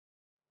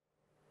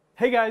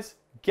Hey guys,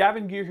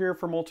 Gavin Gear here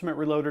from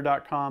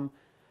UltimateReloader.com.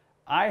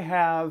 I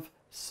have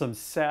some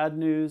sad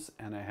news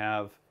and I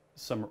have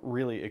some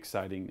really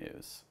exciting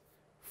news.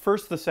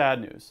 First, the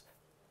sad news.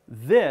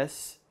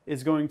 This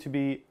is going to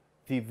be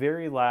the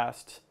very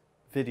last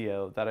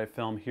video that I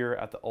film here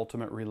at the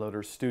Ultimate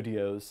Reloader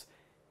Studios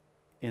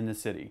in the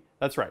city.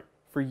 That's right.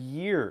 For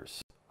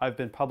years, I've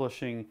been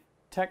publishing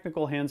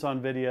technical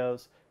hands-on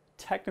videos,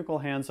 technical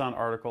hands-on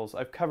articles.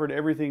 I've covered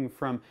everything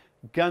from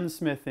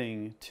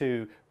gunsmithing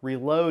to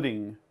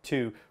reloading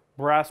to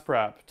brass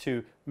prep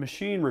to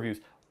machine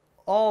reviews,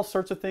 all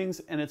sorts of things,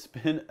 and it's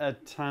been a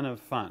ton of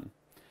fun.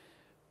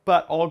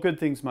 But all good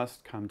things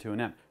must come to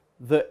an end.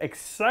 The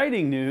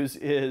exciting news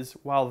is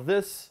while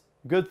this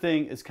good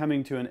thing is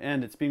coming to an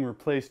end, it's being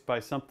replaced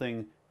by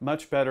something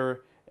much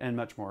better and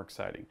much more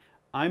exciting.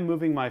 I'm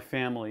moving my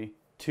family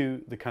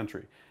to the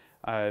country.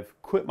 I've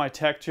quit my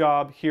tech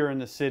job here in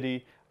the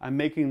city. I'm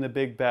making the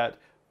big bet.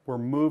 We're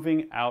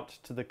moving out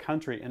to the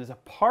country. And as a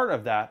part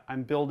of that,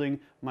 I'm building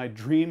my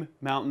dream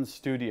mountain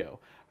studio.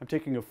 I'm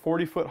taking a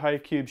 40-foot high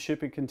cube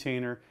shipping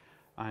container.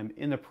 I'm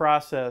in the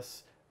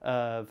process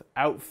of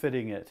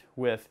outfitting it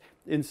with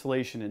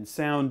insulation and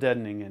sound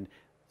deadening and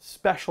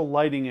special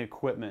lighting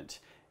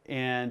equipment.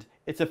 And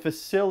it's a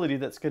facility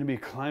that's going to be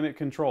climate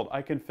controlled.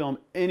 I can film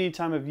any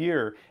time of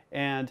year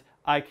and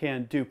I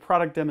can do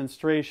product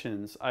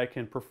demonstrations. I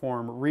can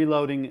perform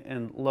reloading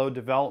and load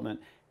development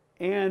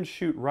and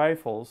shoot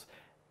rifles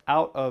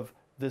out of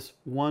this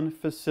one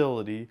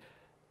facility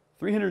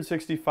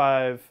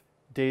 365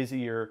 days a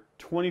year,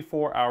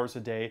 24 hours a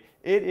day.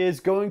 It is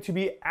going to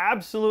be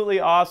absolutely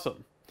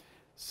awesome.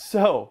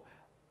 So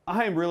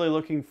I'm really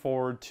looking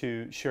forward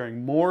to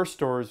sharing more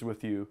stories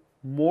with you,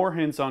 more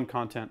hands-on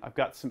content. I've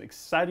got some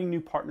exciting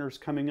new partners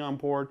coming on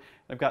board.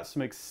 I've got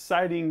some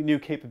exciting new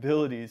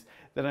capabilities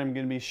that I'm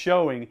going to be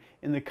showing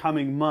in the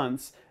coming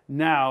months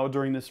now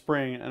during the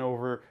spring and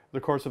over the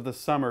course of the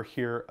summer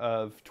here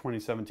of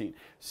 2017.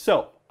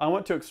 So I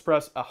want to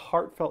express a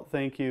heartfelt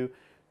thank you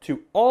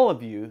to all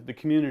of you, the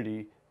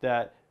community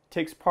that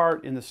takes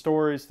part in the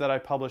stories that I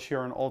publish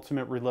here on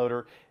Ultimate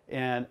Reloader,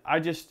 and I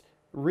just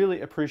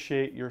really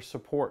appreciate your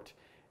support.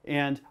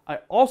 And I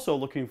also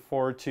looking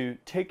forward to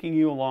taking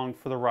you along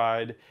for the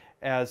ride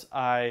as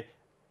I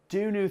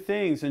do new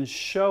things and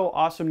show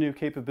awesome new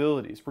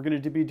capabilities. We're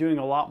going to be doing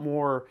a lot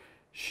more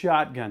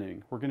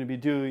shotgunning. We're going to be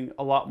doing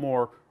a lot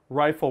more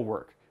rifle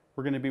work.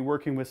 We're going to be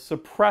working with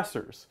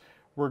suppressors.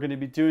 We're going to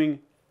be doing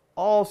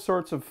all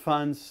sorts of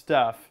fun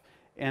stuff,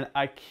 and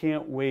I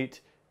can't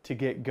wait to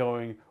get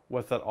going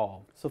with it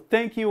all. So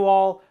thank you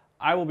all.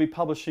 I will be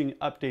publishing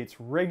updates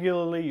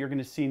regularly. You're going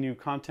to see new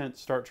content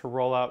start to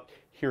roll out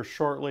here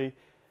shortly.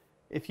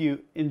 If you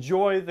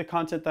enjoy the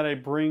content that I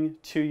bring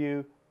to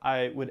you,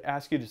 I would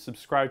ask you to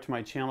subscribe to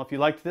my channel. If you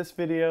liked this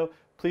video,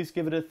 please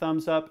give it a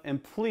thumbs up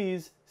and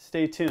please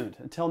stay tuned.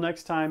 Until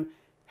next time,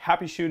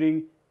 happy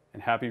shooting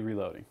and happy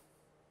reloading.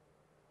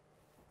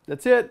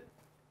 That's it.